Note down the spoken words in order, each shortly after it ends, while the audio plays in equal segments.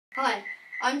Hi,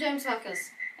 I'm James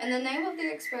Marcus, and the name of the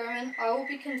experiment I will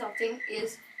be conducting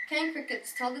is Can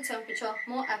Crickets Tell the Temperature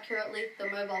More Accurately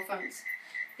than Mobile Phones?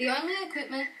 The only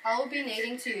equipment I will be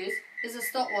needing to use is a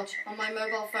stopwatch on my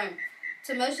mobile phone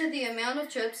to measure the amount of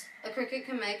chirps a cricket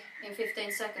can make in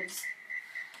 15 seconds.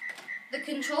 The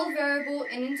controlled variable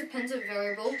and independent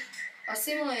variable are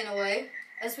similar in a way,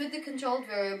 as with the controlled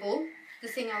variable, the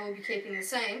thing I will be keeping the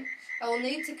same, I will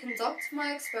need to conduct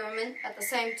my experiment at the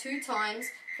same 2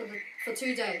 times for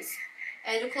 2 days,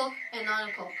 8 o'clock and 9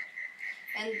 o'clock.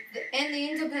 And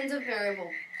the independent variable,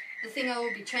 the thing I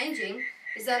will be changing,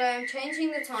 is that I am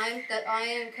changing the time that I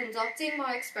am conducting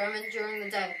my experiment during the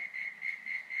day,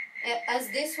 as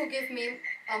this will give me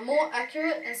a more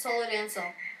accurate and solid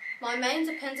answer. My main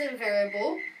dependent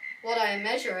variable, what I am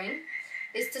measuring,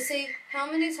 is to see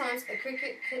how many times a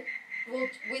cricket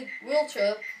will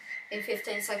chirp in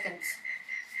 15 seconds.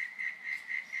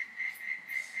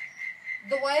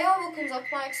 The way I will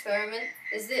conduct my experiment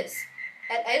is this.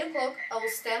 At 8 o'clock, I will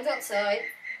stand outside.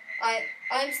 I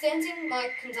am standing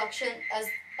my conduction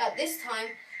at this time,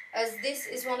 as this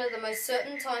is one of the most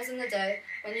certain times in the day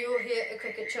when you will hear a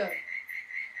cricket chirp.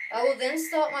 I will then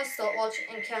start my stopwatch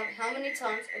and count how many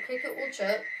times a cricket will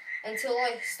chirp until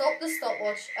I stop the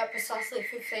stopwatch at precisely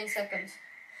 15 seconds.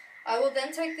 I will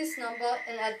then take this number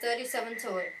and add 37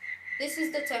 to it. This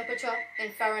is the temperature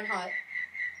in Fahrenheit.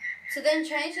 To then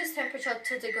change this temperature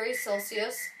to degrees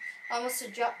Celsius, I must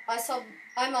subtract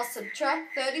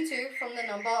 32 from the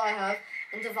number I have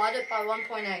and divide it by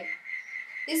 1.8.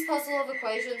 This puzzle of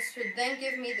equations should then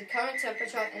give me the current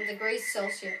temperature in degrees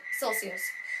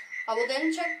Celsius. I will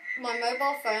then check my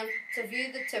mobile phone to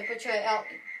view the temperature out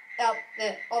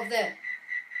there.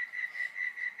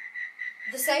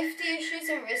 The safety issues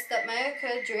and risks that may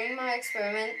occur during my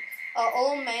experiment are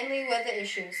all mainly weather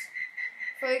issues.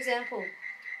 For example,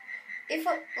 if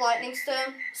a lightning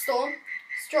storm,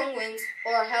 strong winds,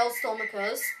 or a hailstorm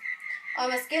occurs, I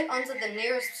must get under the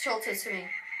nearest shelter to me.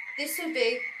 This would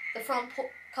be the front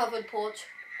covered porch,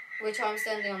 which I am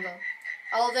standing under.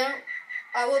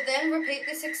 I will then repeat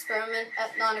this experiment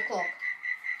at 9 o'clock.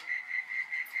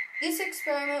 This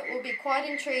experiment will be quite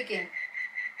intriguing,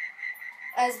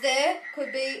 as there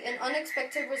could be an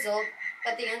unexpected result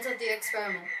at the end of the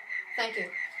experiment. Thank you.